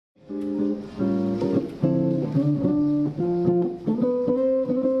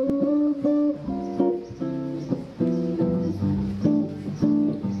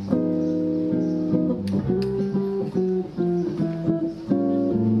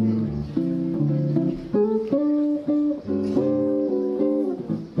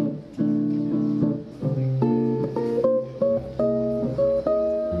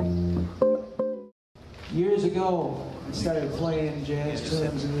started playing jazz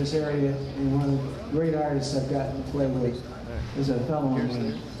tunes in this area, and one of the great artists I've gotten to play with is a fellow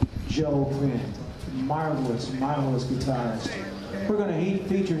named Joe Finn. Marvelous, marvelous guitarist. We're going to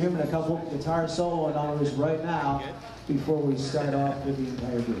feature him in a couple guitar solo numbers right now before we start off with the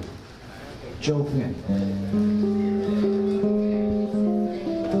entire group. Joe Finn.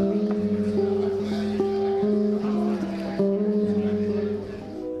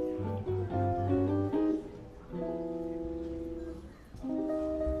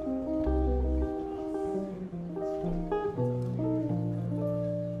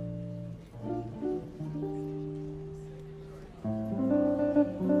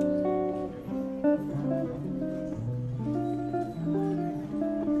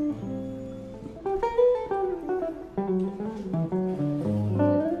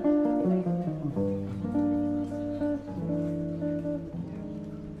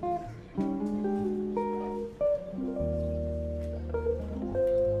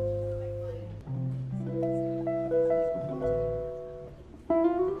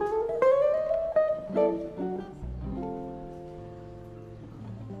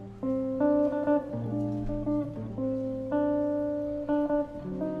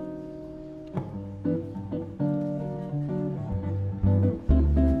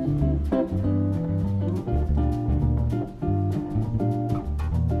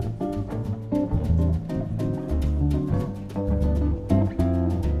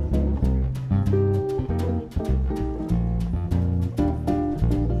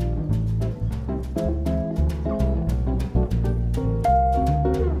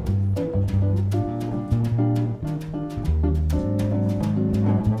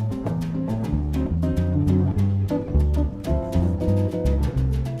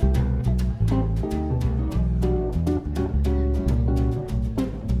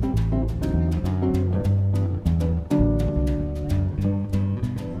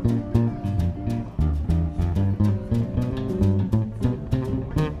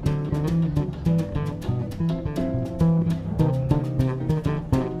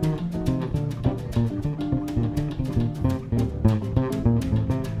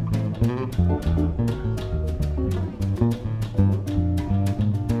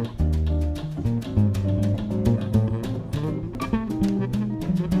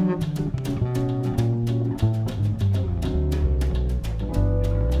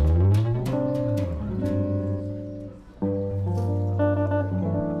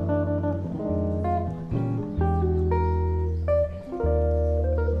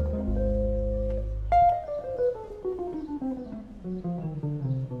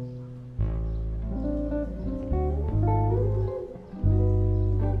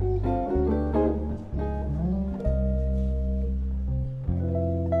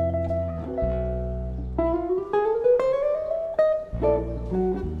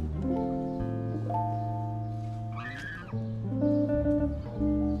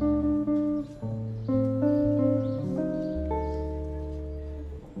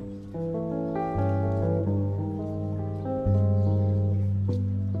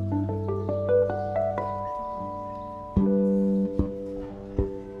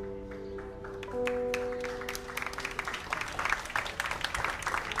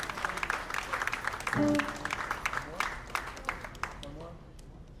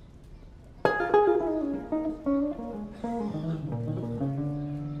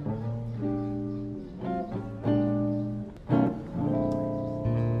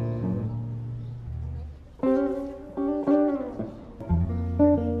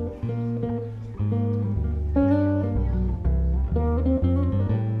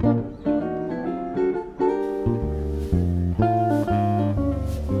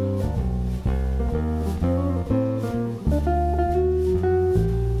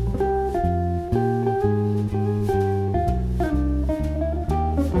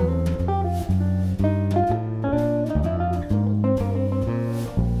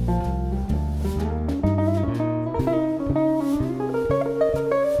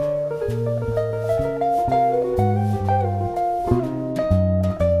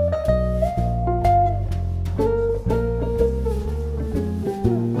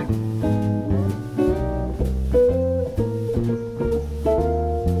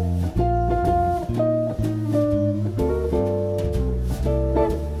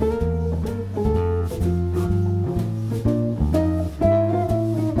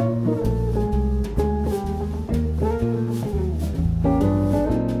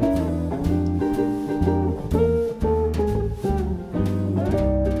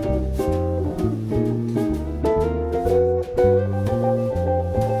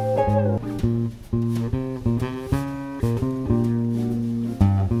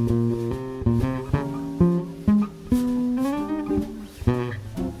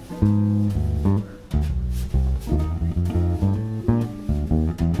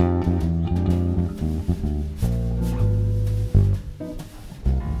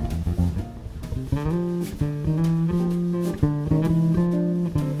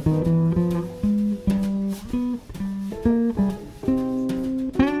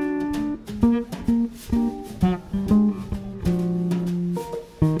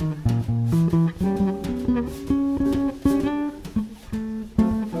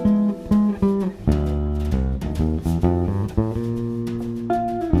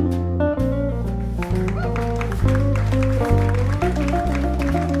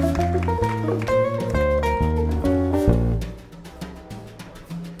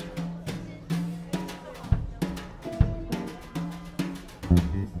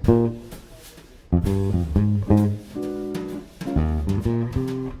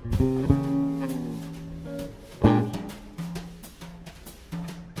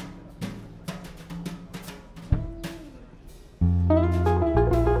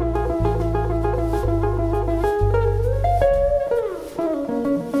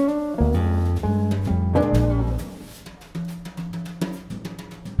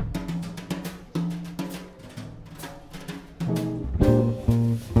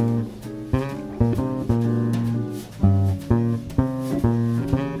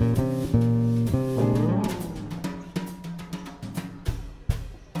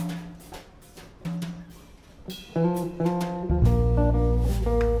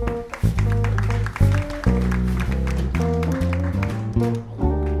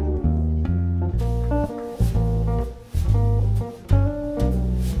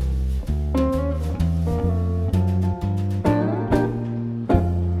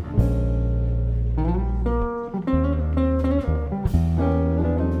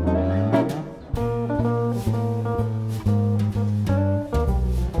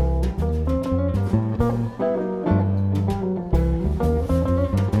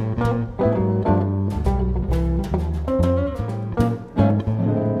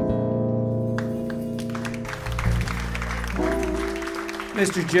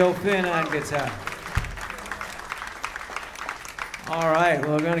 Mr. Joe Finn on guitar. All right,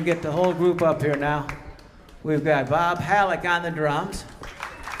 well, we're going to get the whole group up here now. We've got Bob Halleck on the drums,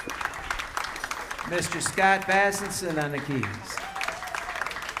 Mr. Scott Bassenson on the keys,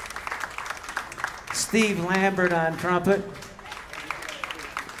 Steve Lambert on trumpet,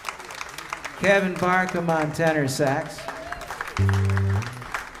 Kevin Barkham on tenor sax.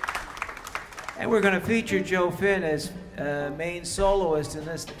 And we're going to feature Joe Finn as main soloist in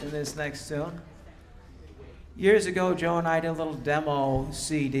this next tune. Years ago, Joe and I did a little demo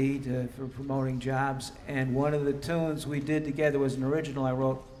CD for promoting jobs, and one of the tunes we did together was an original I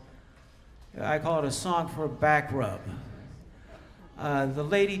wrote. I call it a song for a back rub. The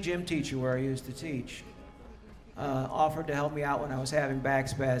lady gym teacher where I used to teach offered to help me out when I was having back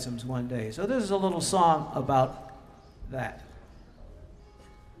spasms one day. So this is a little song about that.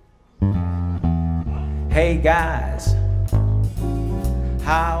 Hey guys,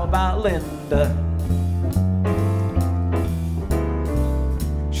 how about Linda?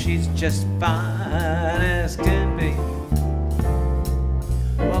 She's just fine as can be.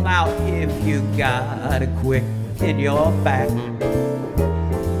 Well now, if you got a quick in your back,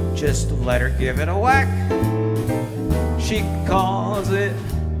 just let her give it a whack. She calls it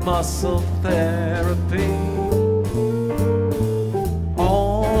muscle therapy.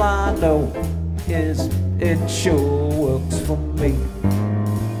 All I know is it sure works for me.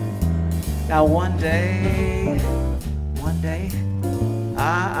 Now one day,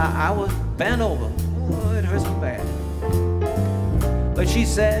 I was bent over. Oh, it hurt so bad. But she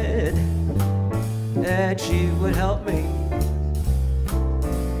said that she would help me.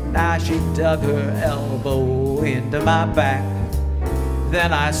 Now she dug her elbow into my back.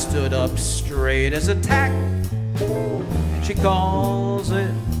 Then I stood up straight as a tack. She calls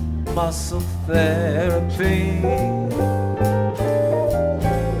it muscle therapy.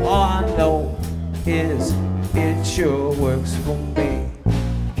 All I know is it sure works for me.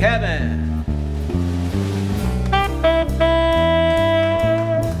 Kevin.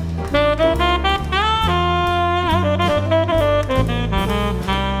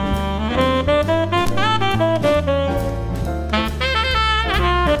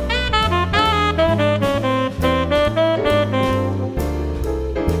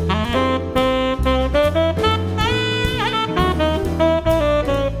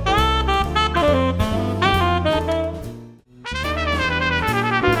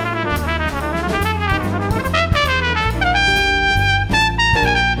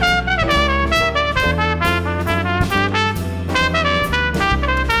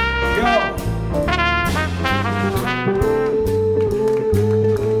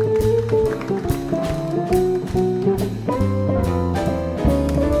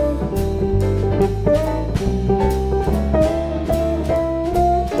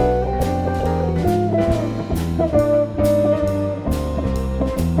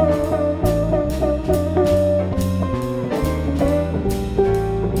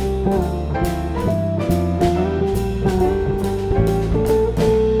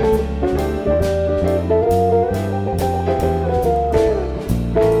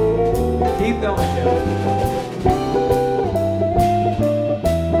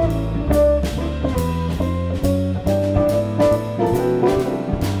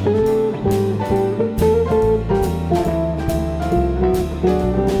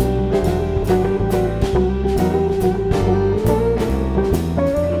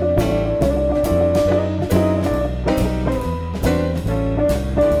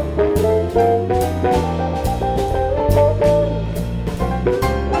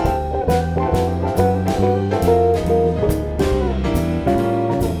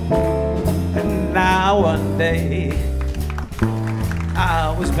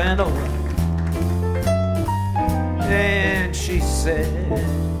 I was bent over, and she said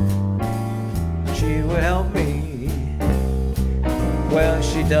she would help me. Well,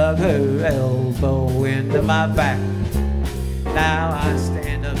 she dug her elbow into my back. Now I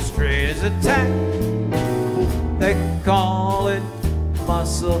stand up straight as a tack. They call it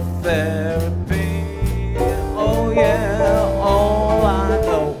muscle therapy. Oh yeah, all I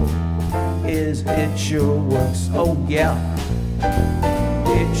know is it sure works. Oh yeah,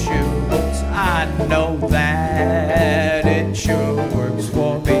 it sure works. I know that it sure works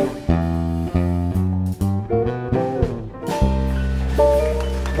for me.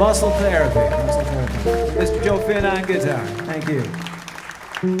 Muscle therapy, muscle therapy. Mr. Joe Finn on guitar. Thank you.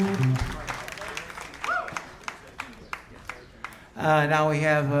 Now we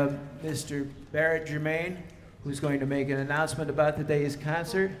have Mr. Barrett Germain, who's going to make an announcement about today's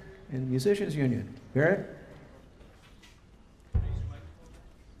concert in the Musicians Union. Barrett?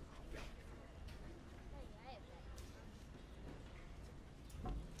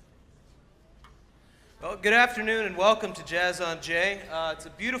 Well, good afternoon and welcome to Jazz on J. It's a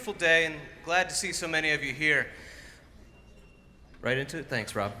beautiful day and glad to see so many of you here. Right into it?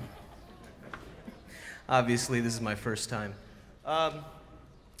 Thanks, Rob. Obviously, this is my first time.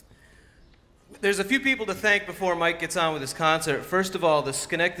 There's a few people to thank before Mike gets on with his concert. First of all, the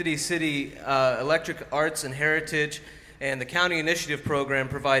Schenectady City Electric Arts and Heritage and the County Initiative Program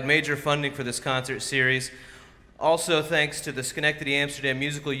provide major funding for this concert series. Also, thanks to the Schenectady Amsterdam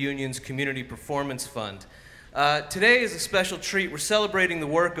Musical Union's Community Performance Fund. Today is a special treat. We're celebrating the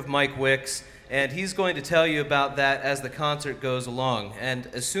work of Mike Wicks, and he's going to tell you about that as the concert goes along. And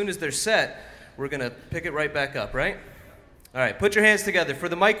as soon as they're set, we're going to pick it right back up, right? All right, put your hands together for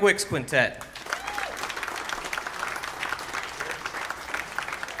the Mike Wicks Quintet.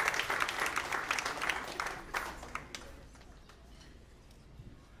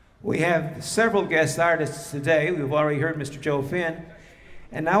 We have several guest artists today. We've already heard Mr. Joe Finn.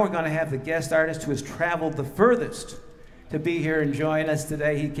 And now we're going to have the guest artist who has traveled the furthest to be here and join us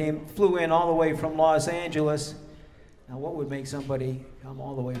today. He flew in all the way from Los Angeles. Now, what would make somebody come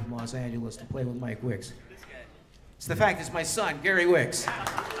all the way from Los Angeles to play with Mike Wicks? It's the fact it's my son, Gary Wicks.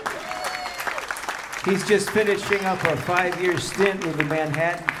 He's just finishing up a 5-year stint with the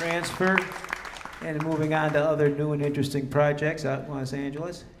Manhattan Transfer and moving on to other new and interesting projects out in Los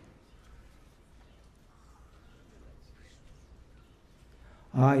Angeles.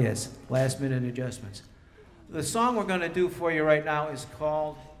 Ah, yes, last-minute adjustments. The song we're going to do for you right now is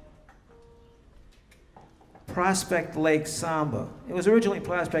called Prospect Lake Samba. It was originally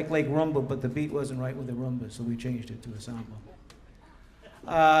Prospect Lake Rumba, but the beat wasn't right with the rumba, so we changed it to a samba.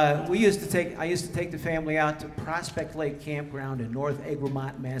 I used to take the family out to Prospect Lake Campground in North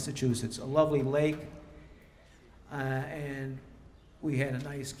Egremont, Massachusetts, a lovely lake, and we had a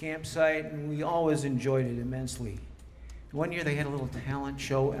nice campsite, and we always enjoyed it immensely. One year they had a little talent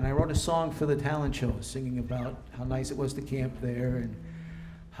show, and I wrote a song for the talent show, singing about how nice it was to camp there and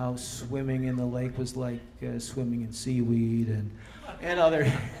how swimming in the lake was like swimming in seaweed and other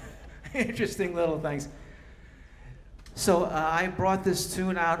interesting little things. So I brought this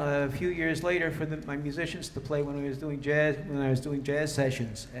tune out a few years later for my musicians to play when I was doing jazz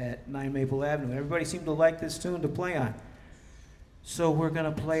sessions at 9 Maple Avenue. Everybody seemed to like this tune to play on. So we're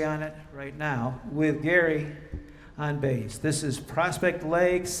going to play on it right now with Gary on bass. This is Prospect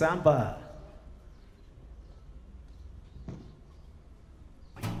Lake Samba.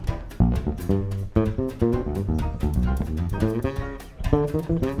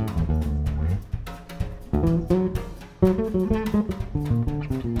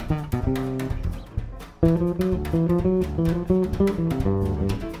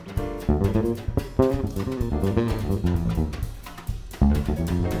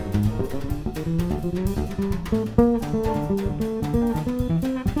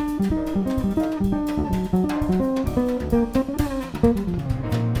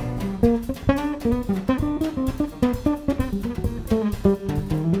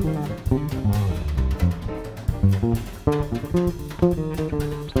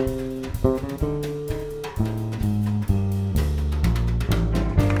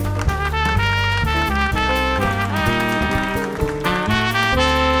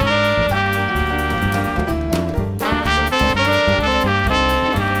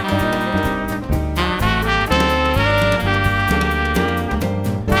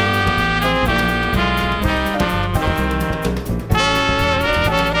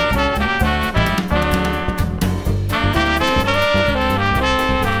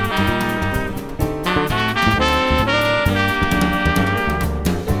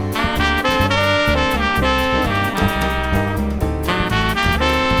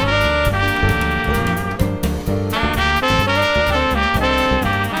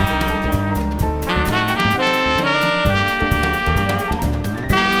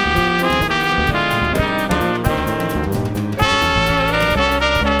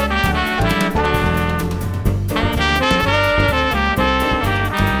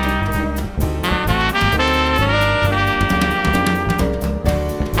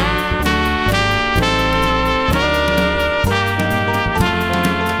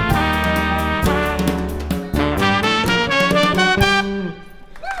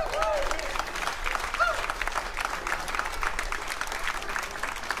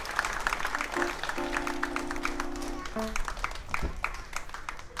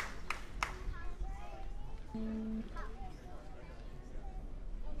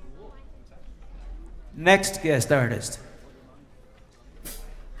 Next guest artist.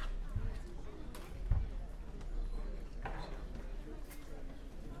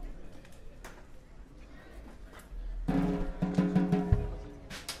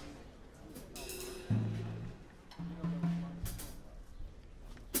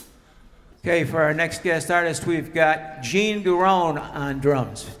 Okay, for our next guest artist, we've got Gene Garone on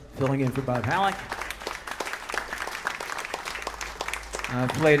drums, filling in for Bob Halleck. I've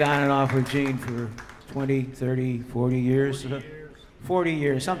played on and off with Gene for 20, 30, 40 years. 40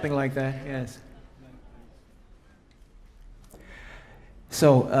 years, something like that, yes.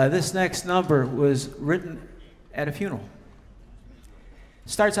 So this next number was written at a funeral.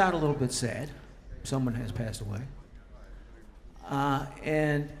 Starts out a little bit sad. Someone has passed away.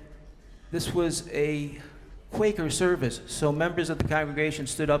 And this was a Quaker service, so members of the congregation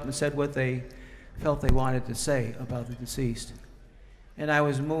stood up and said what they felt they wanted to say about the deceased. And I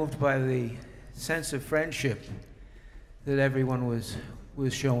was moved by the sense of friendship that everyone was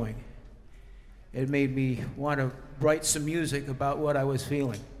showing. It made me want to write some music about what I was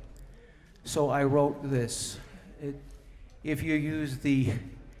feeling. So I wrote this. If you use the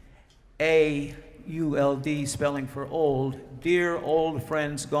A-U-L-D spelling for old, Dear Old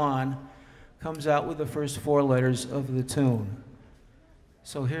Friends Gone, comes out with the first 4 letters of the tune.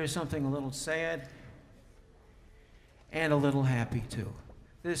 So here's something a little sad and a little happy too.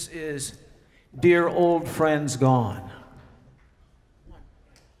 This is Dear Old Friends Gone.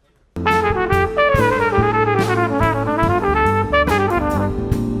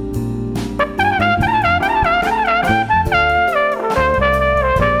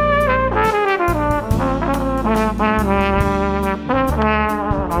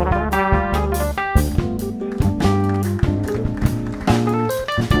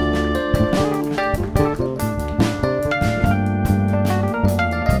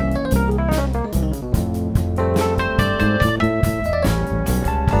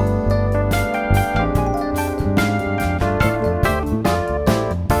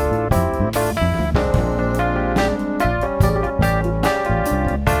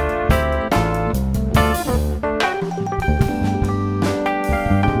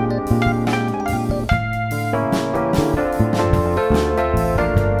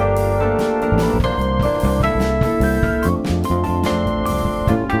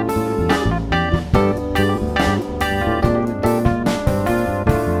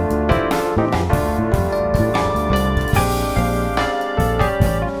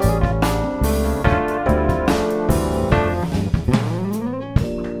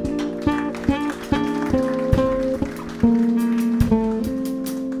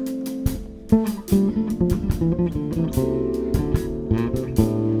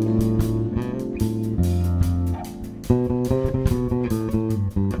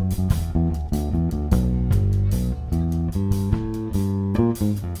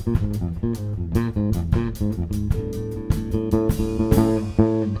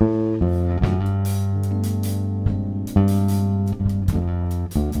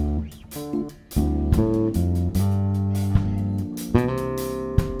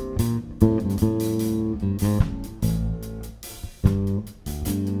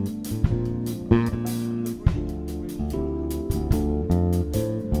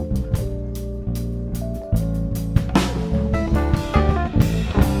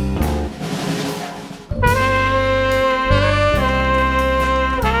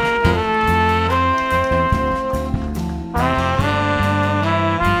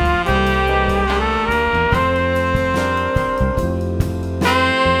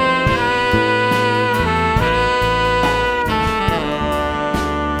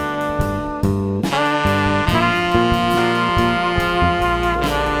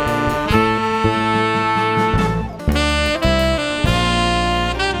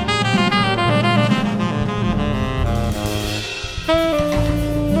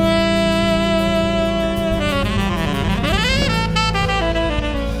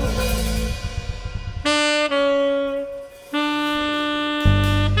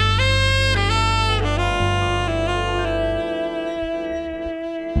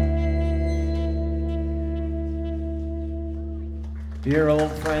 Dear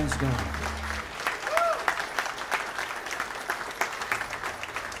Old Friends Gone.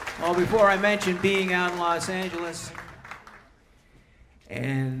 Well, before I mentioned being out in Los Angeles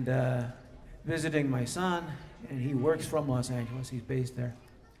and visiting my son, and he works from Los Angeles, he's based there.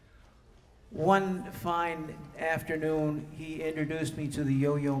 One fine afternoon, he introduced me to the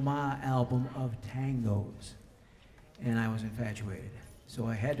Yo-Yo Ma album of tangos, and I was infatuated. So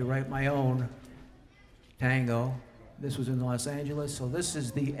I had to write my own tango. This was in Los Angeles, so this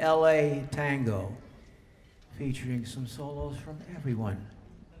is the LA Tango, featuring some solos from everyone.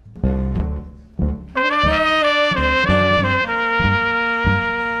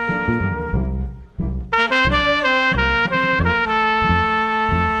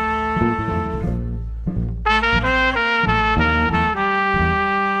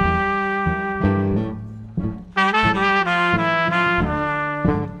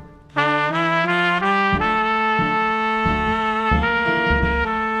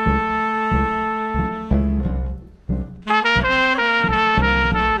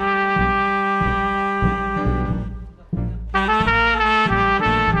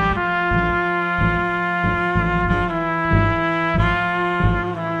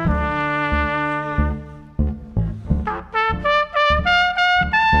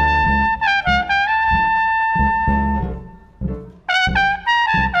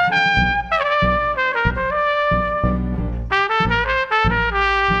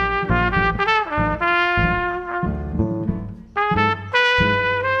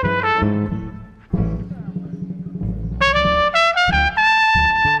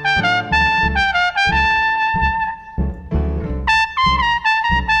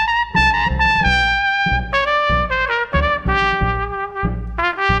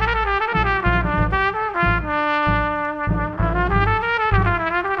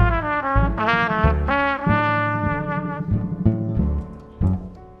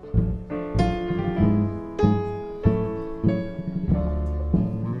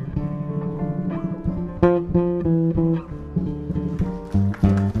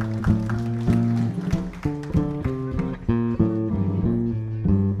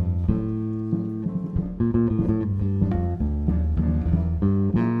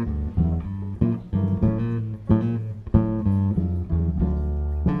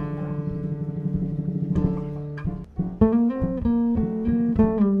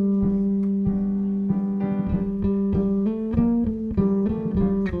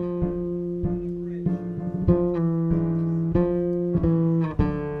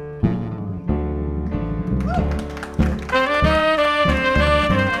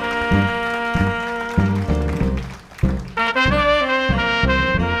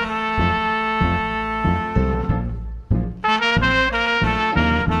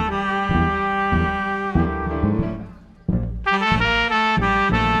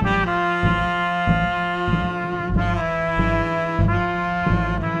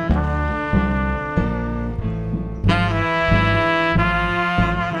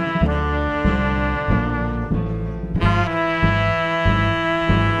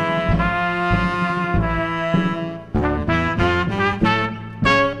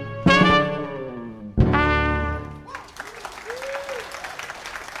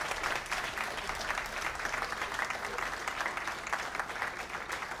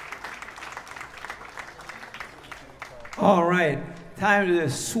 Time to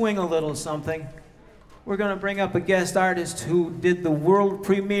swing a little something. We're going to bring up a guest artist who did the world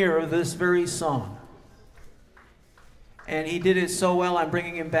premiere of this very song. And he did it so well, I'm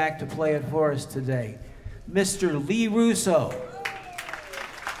bringing him back to play it for us today. Mr. Lee Russo.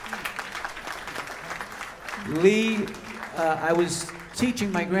 Lee, I was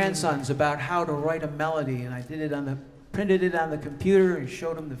teaching my grandsons about how to write a melody, and I did it printed it on the computer and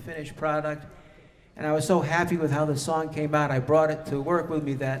showed them the finished product. And I was so happy with how the song came out, I brought it to work with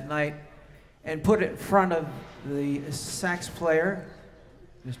me that night and put it in front of the sax player,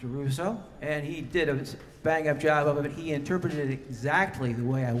 Mr. Russo, and he did a bang-up job of it. He interpreted it exactly the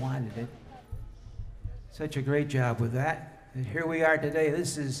way I wanted it. Such a great job with that. And here we are today.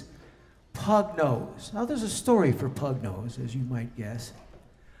 This is Pug Nose. Now, there's a story for Pug Nose, as you might guess.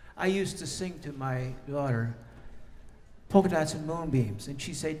 I used to sing to my daughter Polka Dots and Moonbeams, and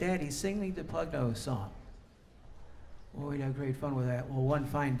she'd say, "Daddy, sing me the Pug Nose song." Well, we'd have great fun with that. Well, one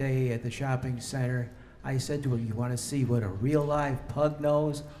fine day at the shopping center, I said to her, "You want to see what a real live pug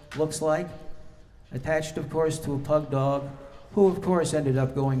nose looks like?" Attached, of course, to a pug dog, who, of course, ended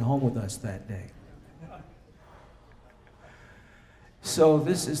up going home with us that day. So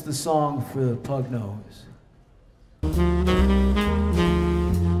this is the song for the Pug Nose.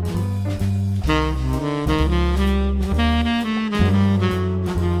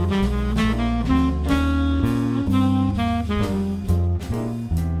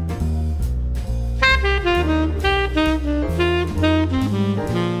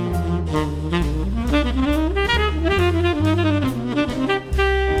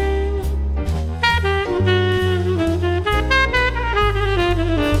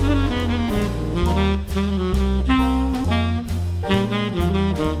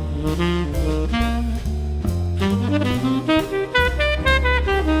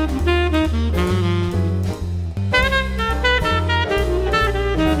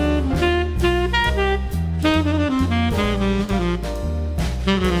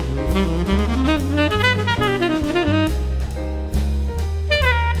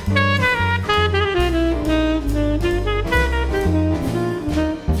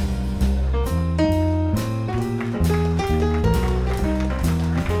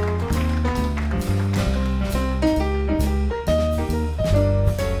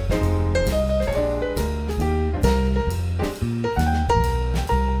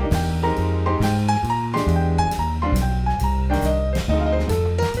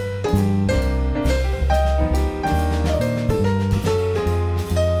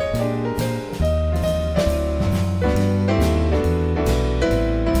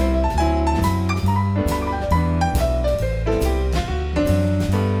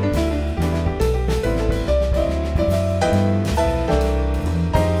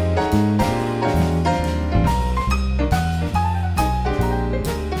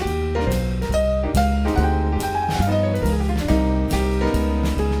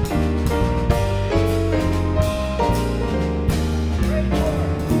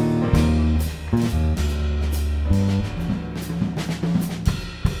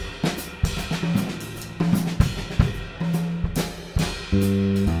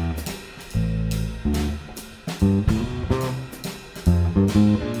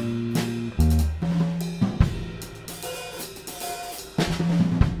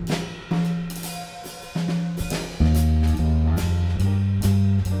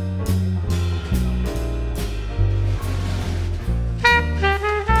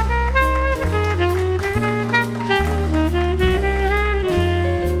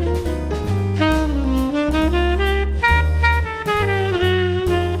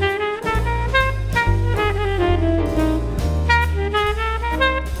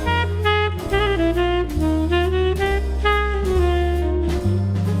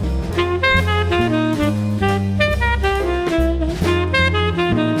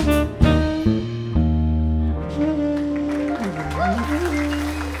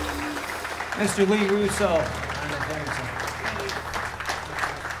 Mr. Lee Russo on the tenor.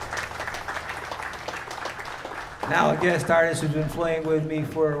 Now a guest artist who's been playing with me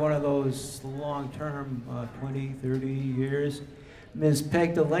for one of those long-term 20, 30 years. Ms.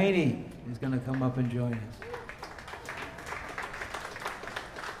 Peg Delaney is going to come up and join us.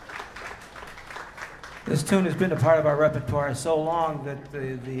 This tune has been a part of our repertoire so long that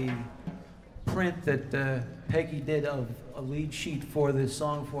the print that Peggy did of a lead sheet for this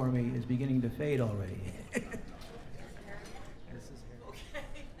song for me is beginning to fade already. Okay.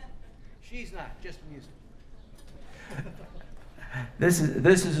 She's not, just music.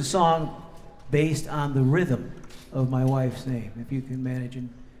 This is a song based on the rhythm of my wife's name. If you can manage and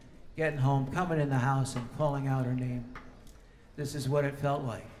getting home, coming in the house and calling out her name. this is what it felt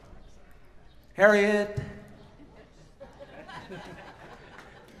like. Harriet!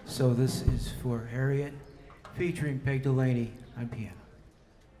 So this is for Harriet, featuring Peg Delaney on piano.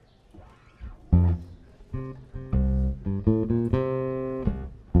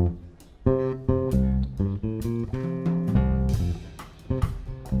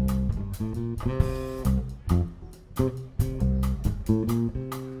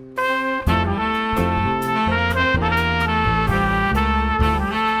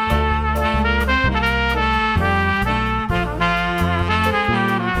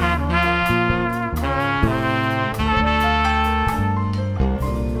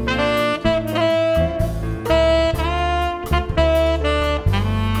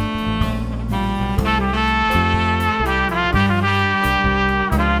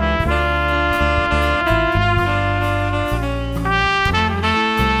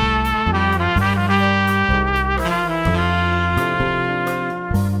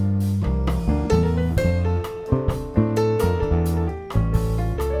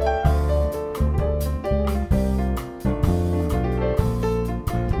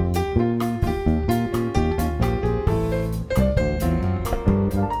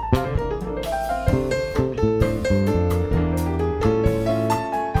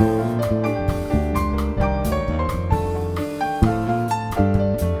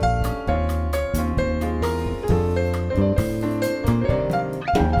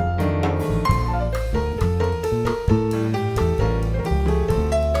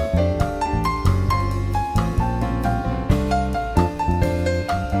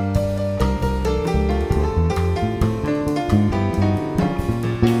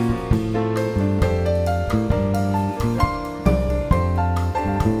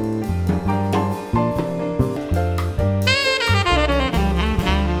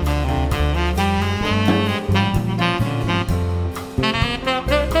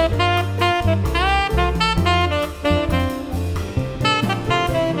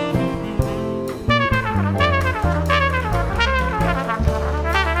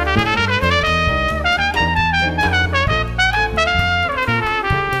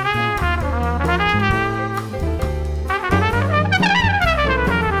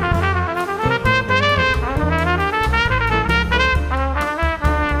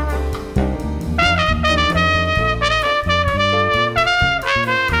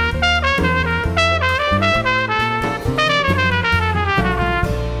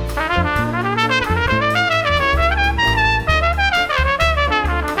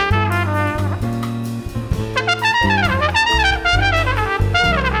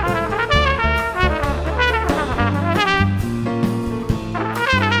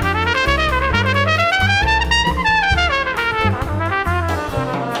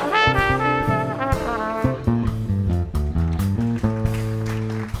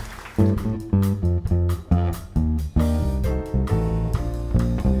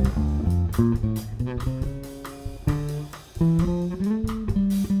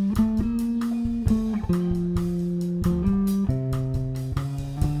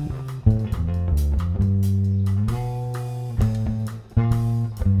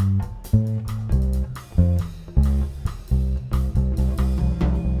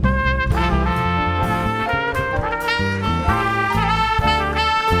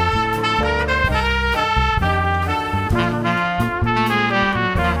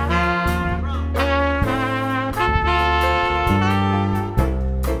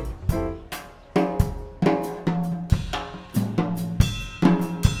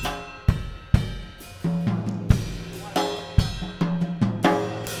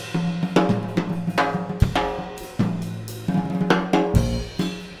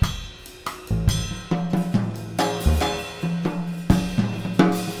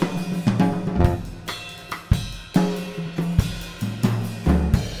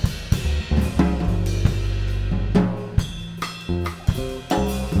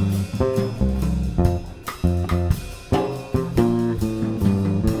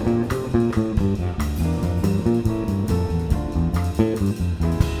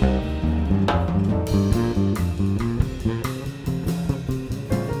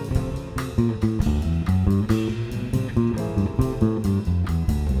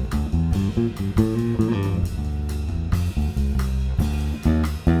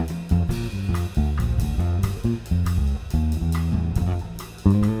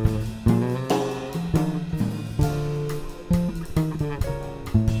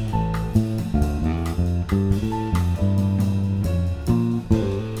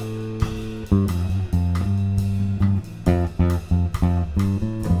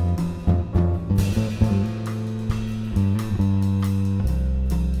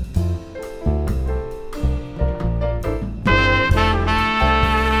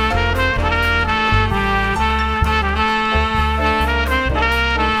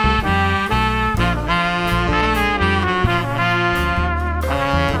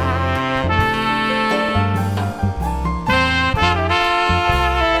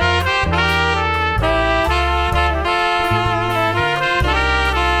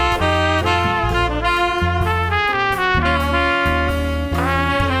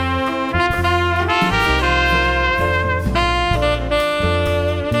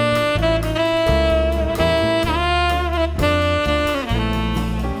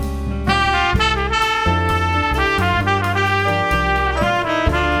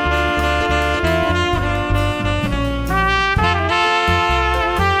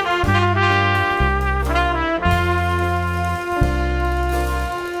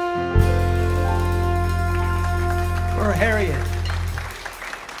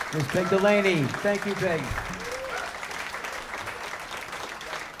 Ms. Peg Delaney. Thank you, Peg.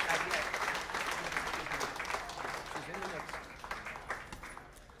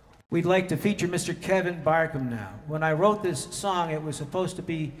 We'd like to feature Mr. Kevin Barkham now. When I wrote this song, it was supposed to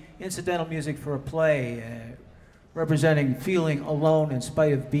be incidental music for a play representing feeling alone in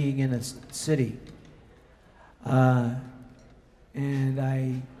spite of being in a city. And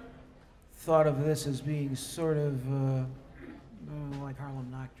I thought of this as being sort of like Harlem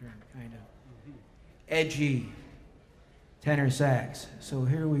Nocturne, kind of edgy tenor sax. So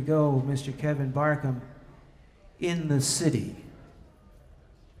here we go, Mr. Kevin Barkham, In the City.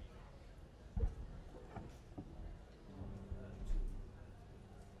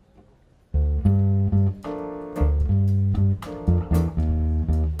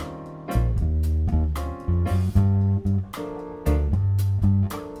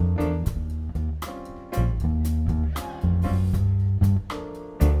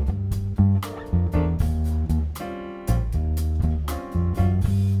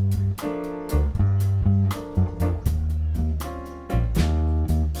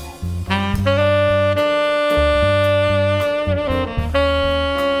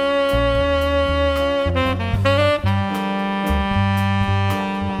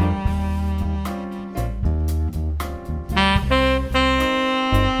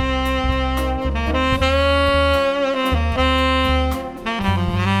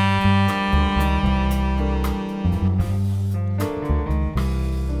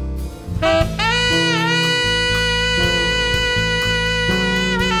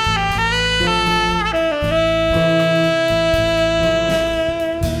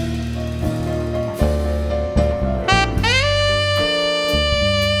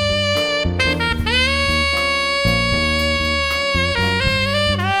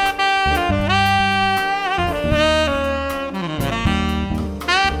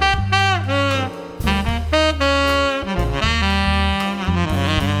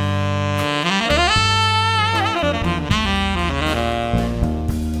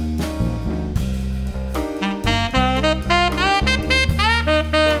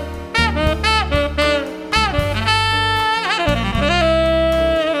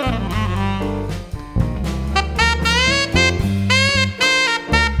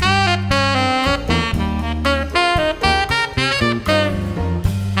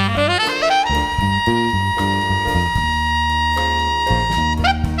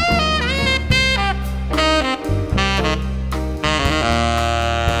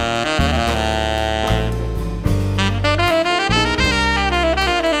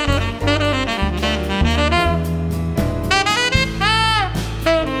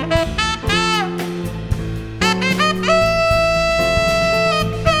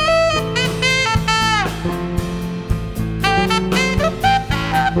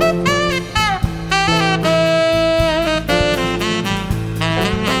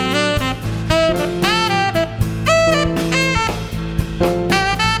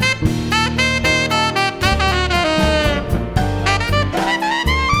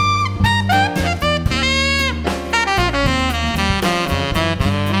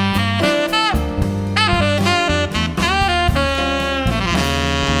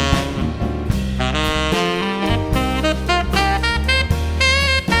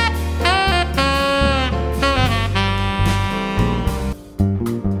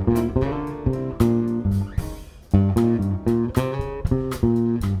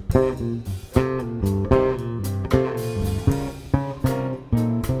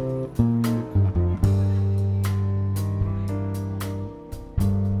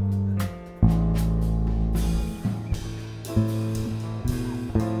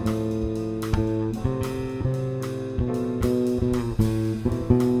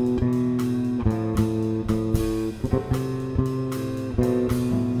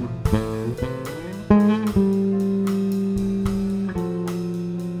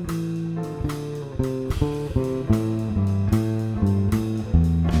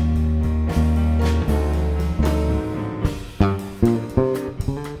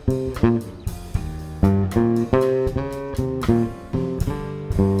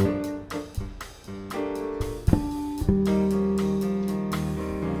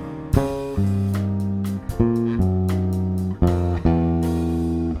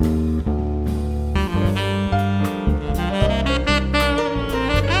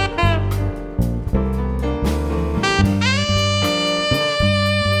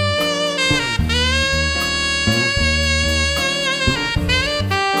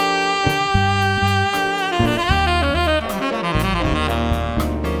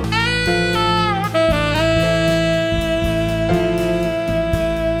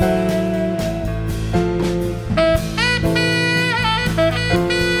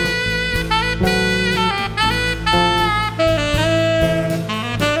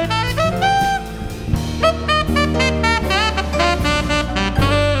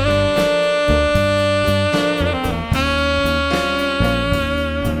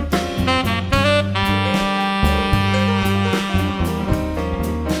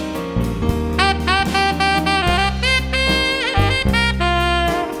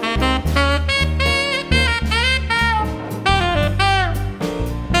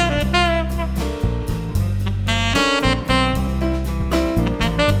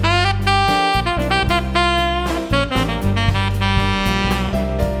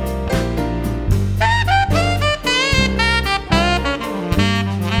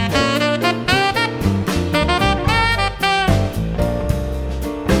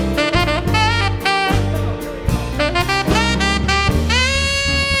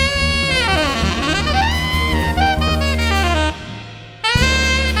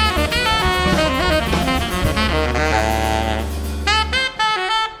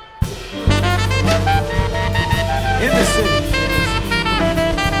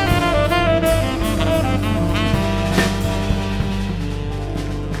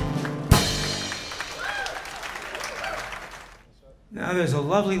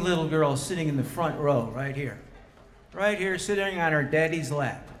 lovely little girl sitting in the front row, right here. Right here, sitting on her daddy's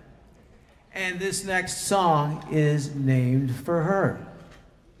lap. And this next song is named for her.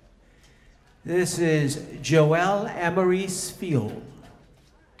 This is Joelle Amaris Field.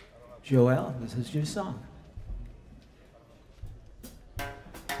 Joelle, this is your song.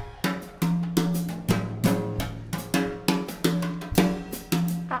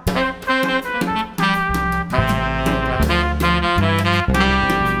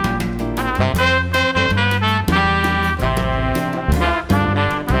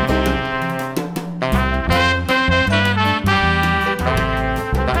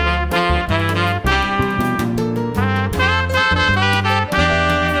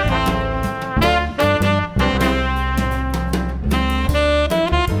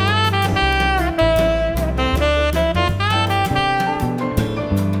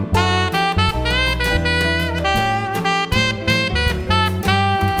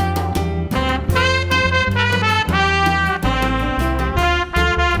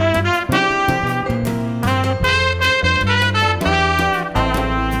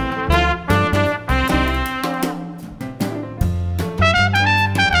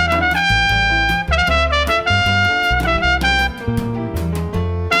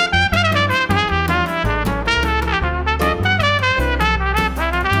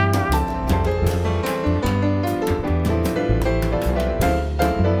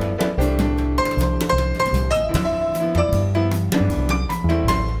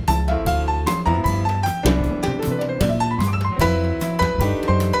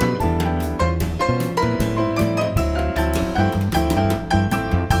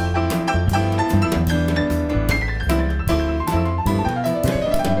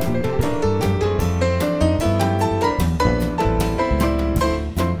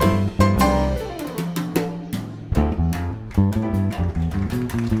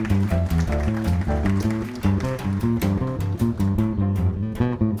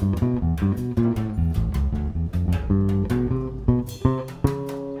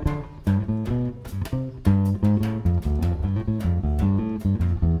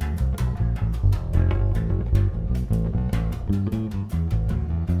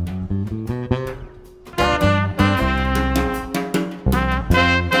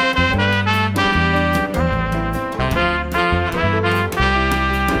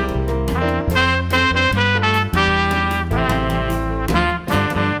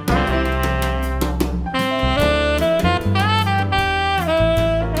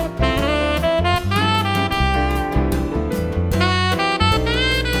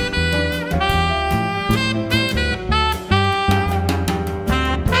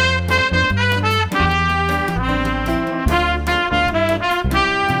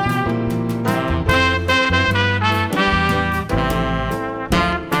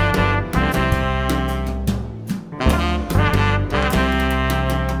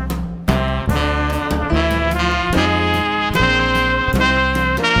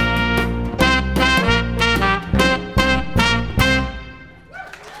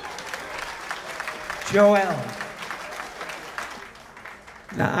 Joelle.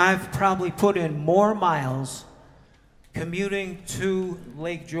 Now, I've probably put in more miles commuting to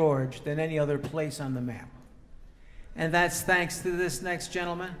Lake George than any other place on the map. And that's thanks to this next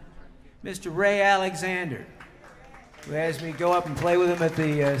gentleman, Mr. Ray Alexander, who has me go up and play with him at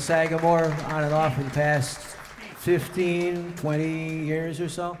the Sagamore on and off for the past 15, 20 years or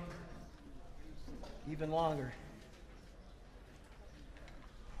so, even longer.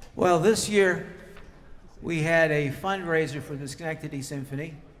 Well, this year we had a fundraiser for the Schenectady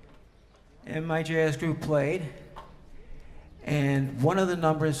Symphony, and my jazz group played, and one of the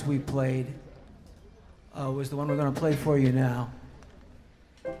numbers we played was the one we're going to play for you now.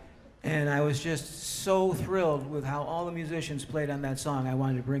 And I was just so thrilled with how all the musicians played on that song. I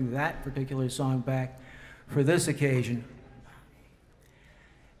wanted to bring that particular song back for this occasion.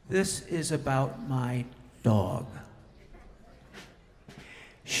 This is about my dog.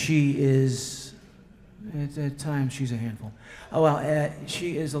 She is, at times she's a handful. Oh, well,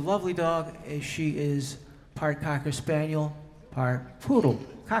 she is a lovely dog. She is part Cocker Spaniel, part Poodle,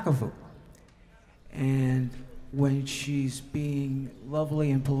 Cockapoo. And when she's being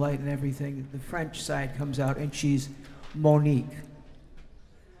lovely and polite and everything, the French side comes out and she's Monique.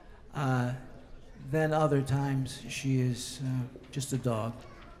 Then other times she is just a dog.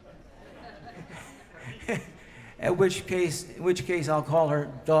 In which case I'll call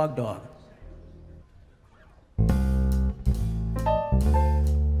her Dog Dog.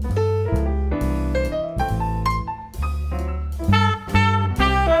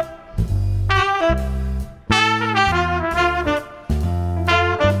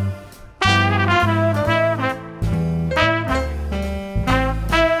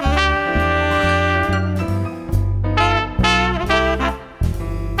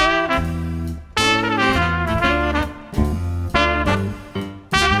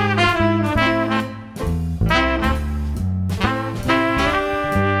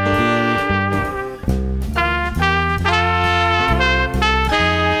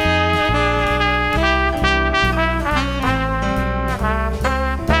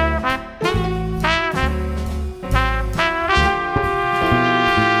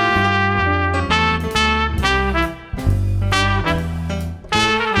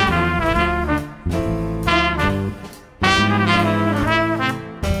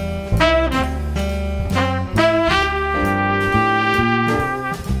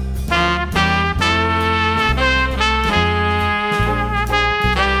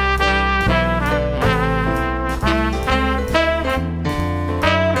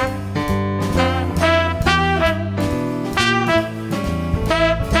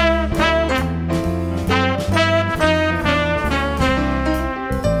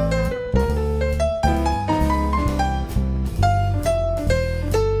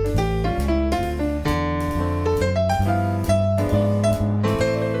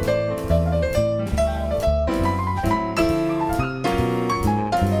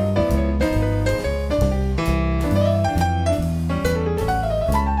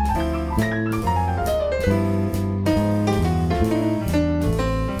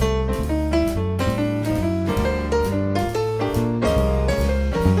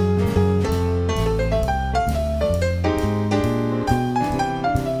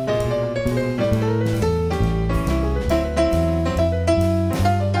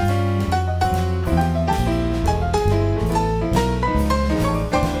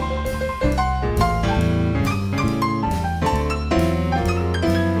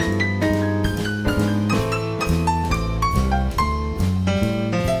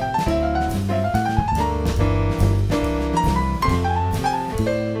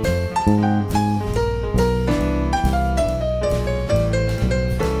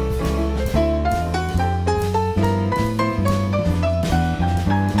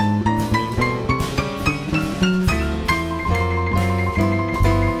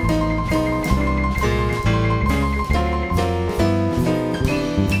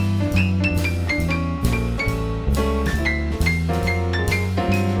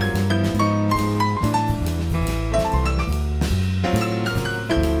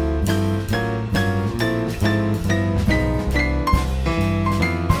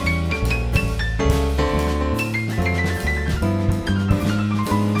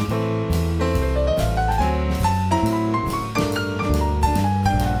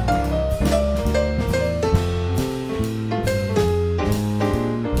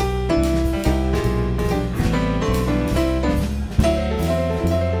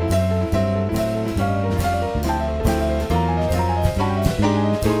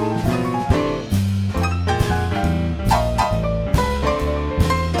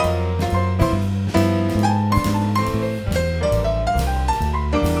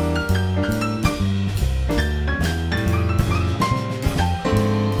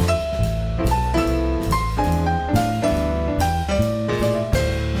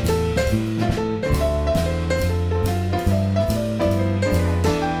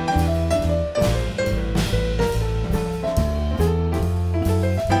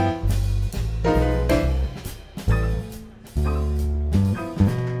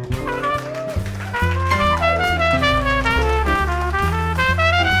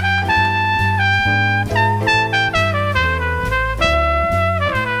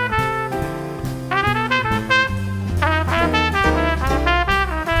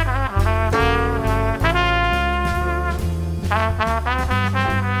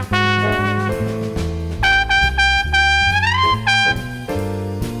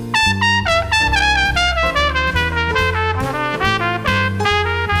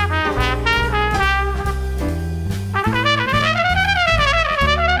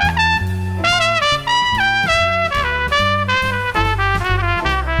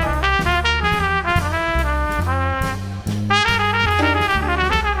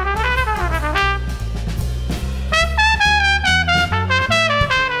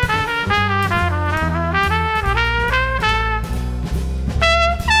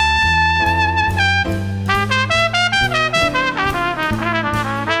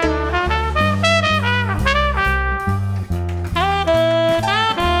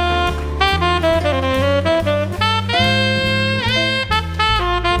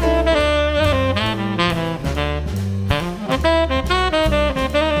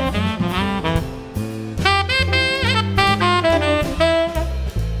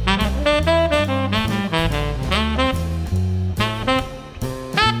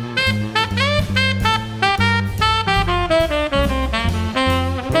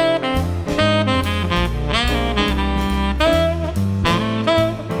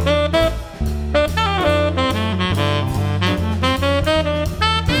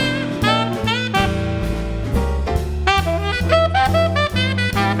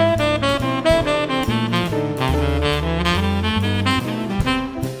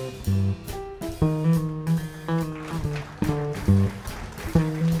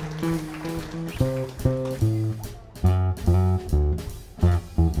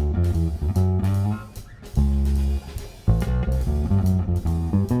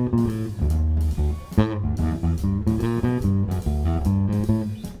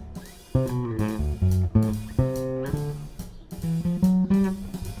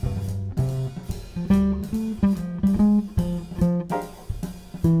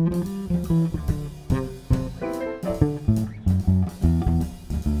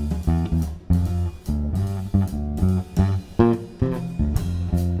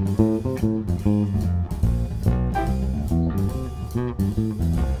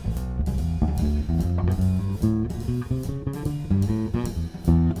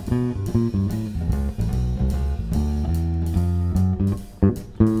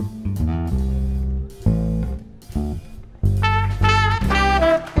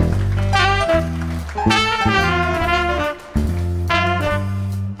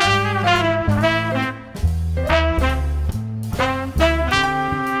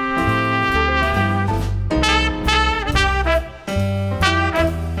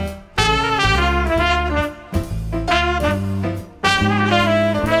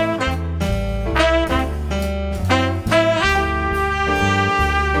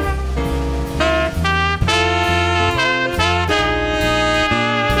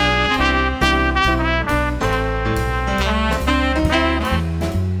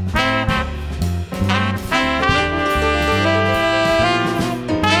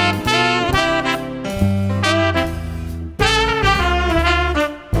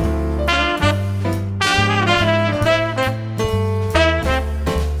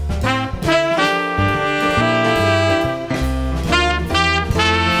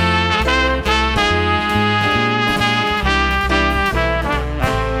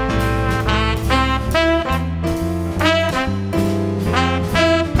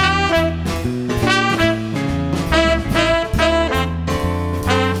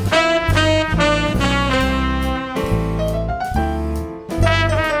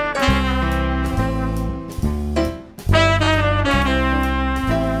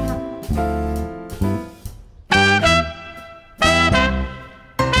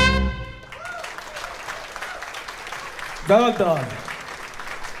 Dog Dog.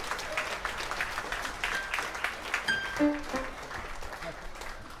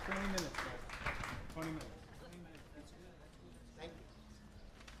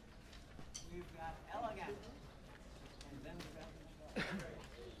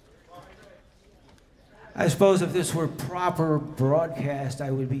 I suppose if this were proper broadcast,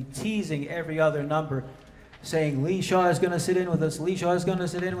 I would be teasing every other number, saying Lee Shaw is going to sit in with us, Lee Shaw is going to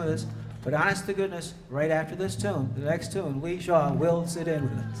sit in with us. But honest to goodness, right after this tune, the next tune, Lee Shaw will sit in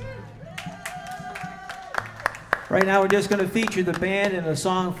with us. Right now we're just going to feature the band in a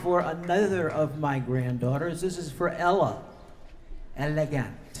song for another of my granddaughters. This is for Ella.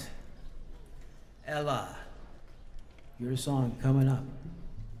 Elegant. Ella, your song coming up.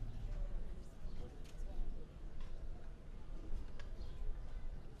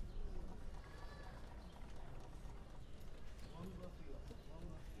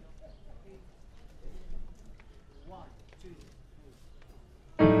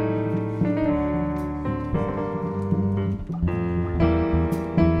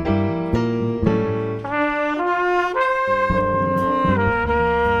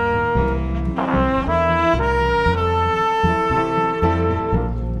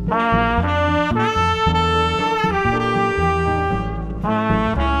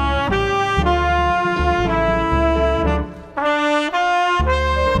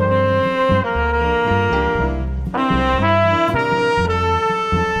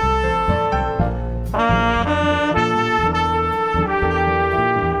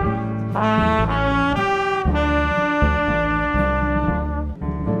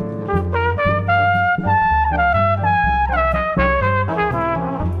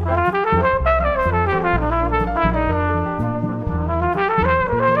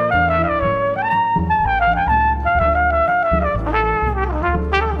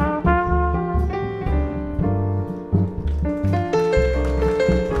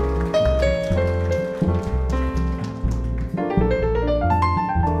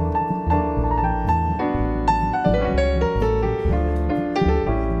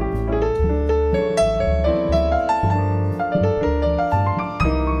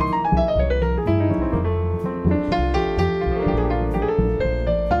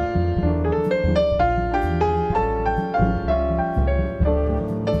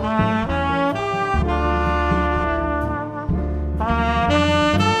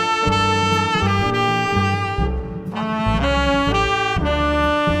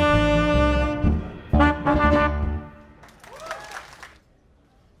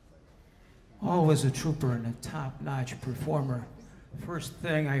 Always a trooper and a top-notch performer. First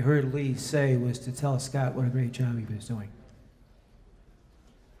thing I heard Lee say was to tell Scott what a great job he was doing.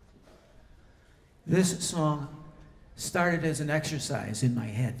 This song started as an exercise in my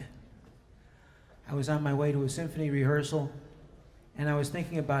head. I was on my way to a symphony rehearsal, and I was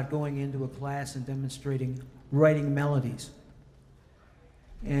thinking about going into a class and demonstrating writing melodies.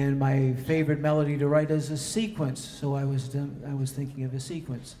 And my favorite melody to write is a sequence, so I was thinking of a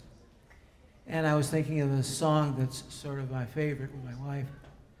sequence. And I was thinking of a song that's sort of my favorite with my wife,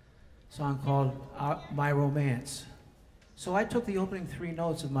 a song called My Romance. So I took the opening 3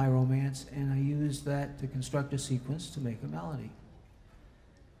 notes of My Romance and I used that to construct a sequence to make a melody.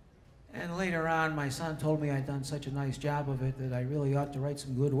 And later on, my son told me I'd done such a nice job of it that I really ought to write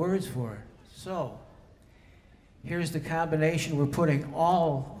some good words for it. So here's the combination. We're putting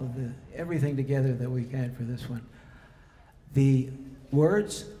all of everything together that we can for this one. The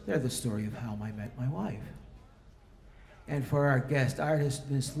words, they're the story of how I met my wife. And for our guest artist,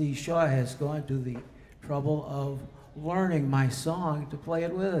 Miss Lee Shaw has gone to the trouble of learning my song to play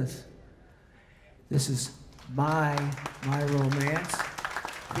it with us. This is My Romance,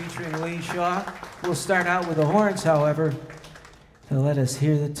 featuring Lee Shaw. We'll start out with the horns, however, to let us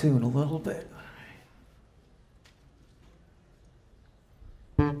hear the tune a little bit.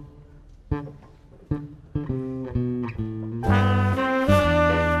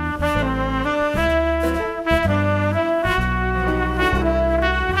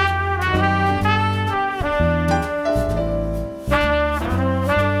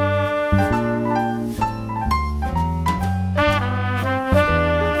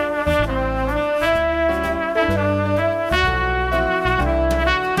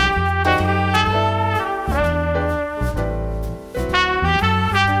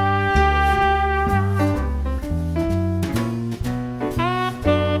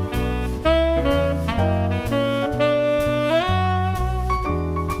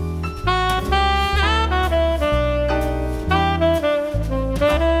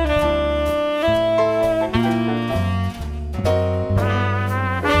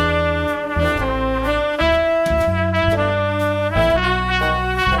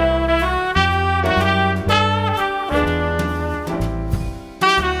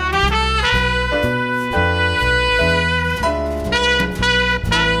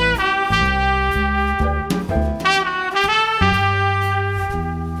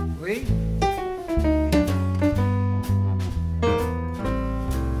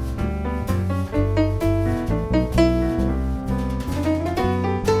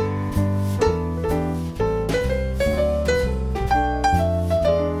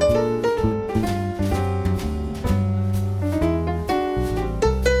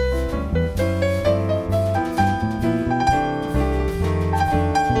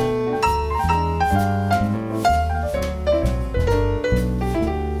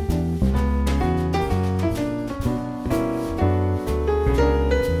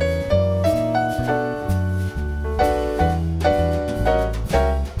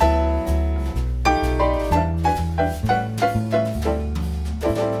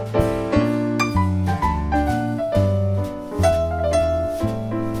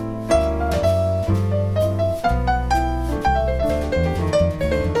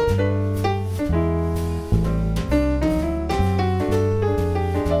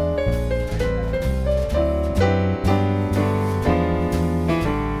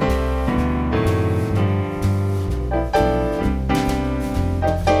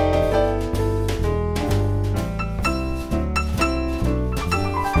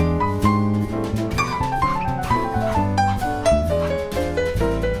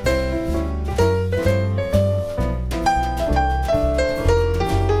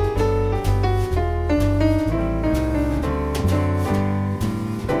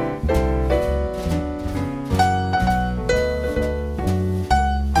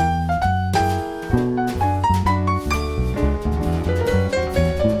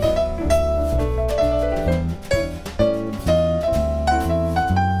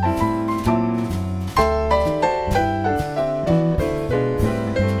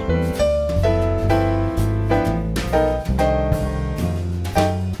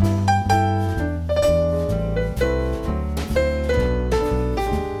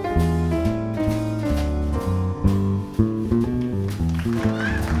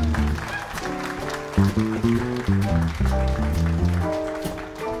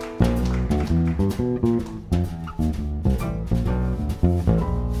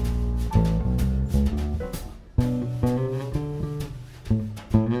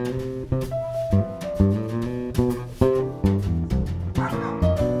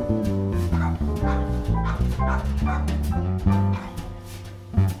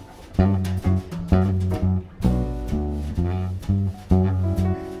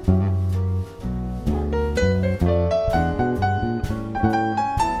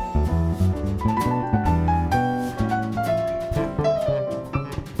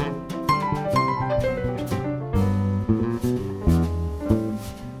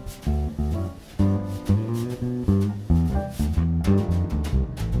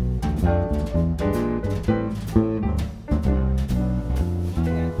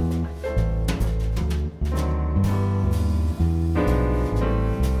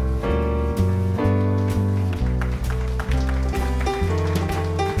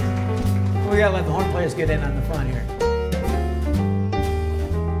 get in on the fun here.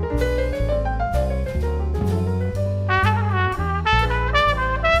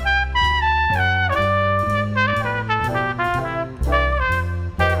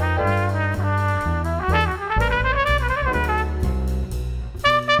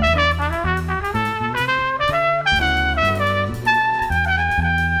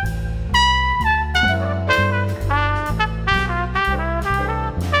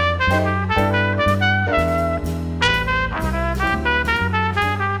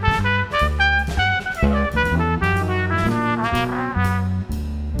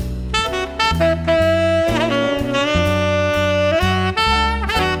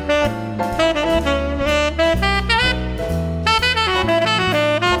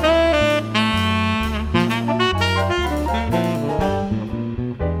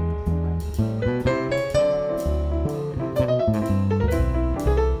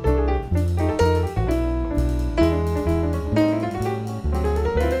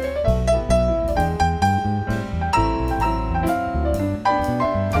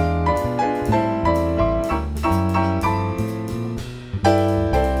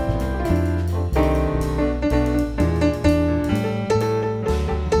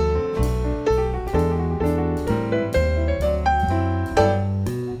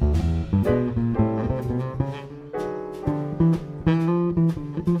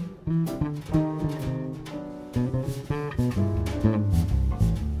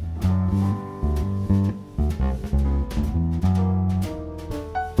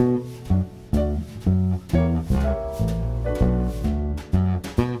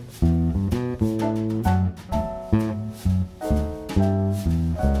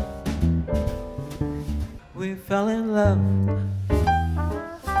 We fell in love.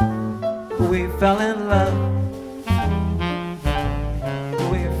 We fell in love.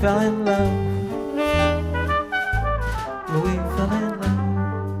 We fell in love. We fell in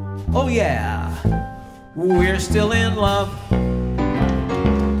love. Oh yeah, we're still in love.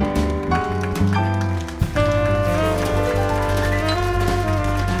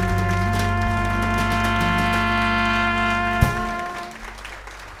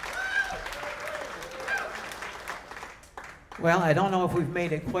 Well, I don't know if we've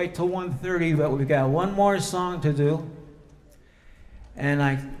made it quite to 1:30, but we've got one more song to do. And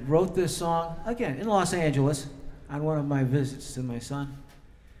I wrote this song, again, in Los Angeles, on one of my visits to my son.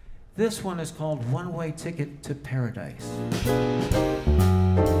 This one is called One Way Ticket to Paradise.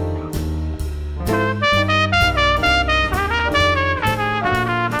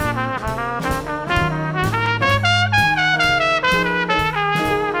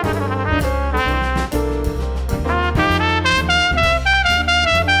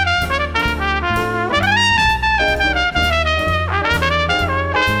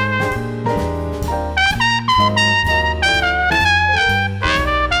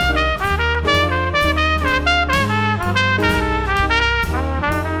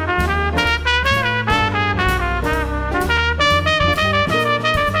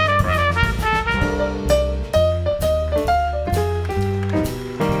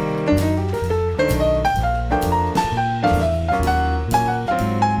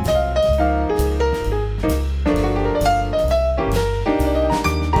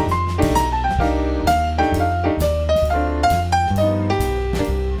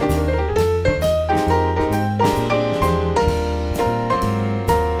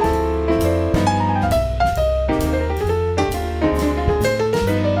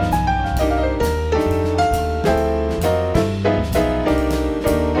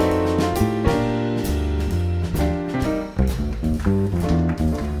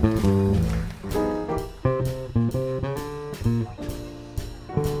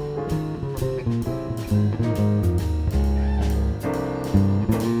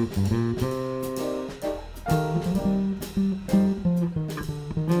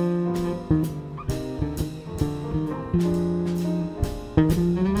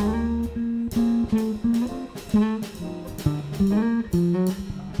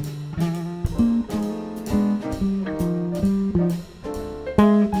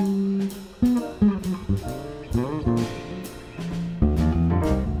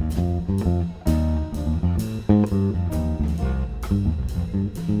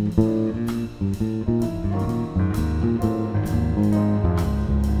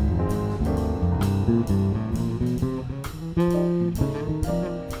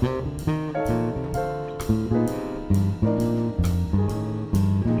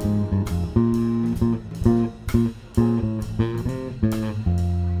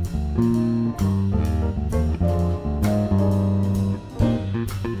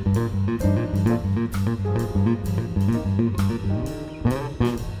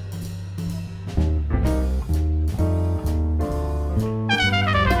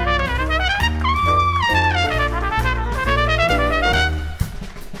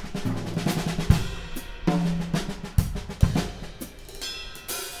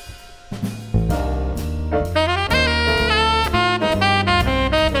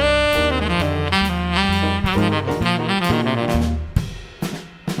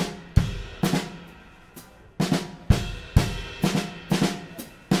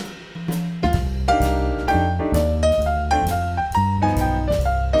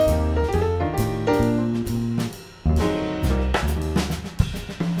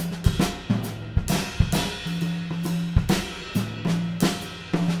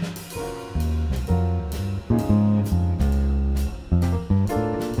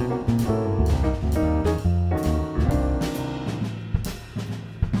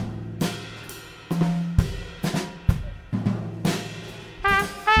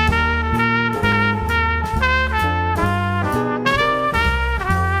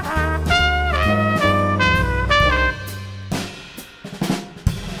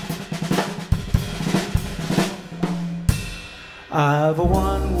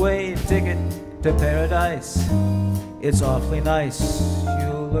 one-way ticket to paradise. It's awfully nice,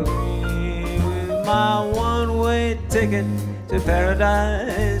 you'll agree with my one-way ticket to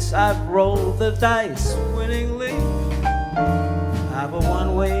paradise. I've rolled the dice winningly. I've a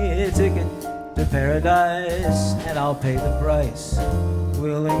one-way ticket to paradise, and I'll pay the price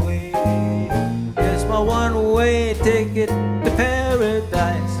willingly. Yes, my one-way ticket to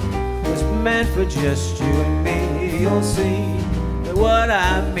paradise was meant for just you and me. You'll see that what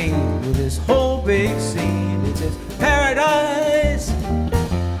I mean with this whole big scene is this paradise.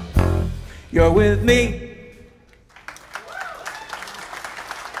 You're with me.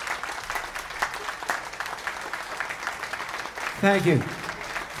 Thank you.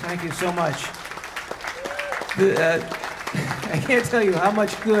 Thank you so much. I can't tell you how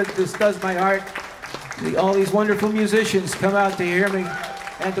much good this does my heart. All these wonderful musicians come out to hear me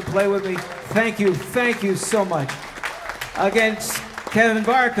and to play with me. Thank you so much. Again, Kevin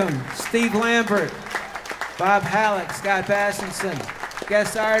Barkham, Steve Lambert, Bob Halleck, Scott Bassenson,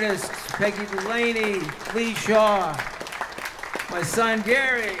 guest artists, Peggy Delaney, Lee Shaw, my son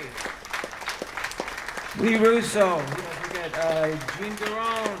Gary, Lee Russo, Gene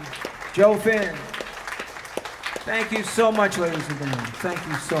Garone, Joe Finn. Thank you so much, ladies and gentlemen. Thank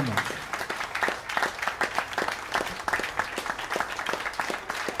you so much.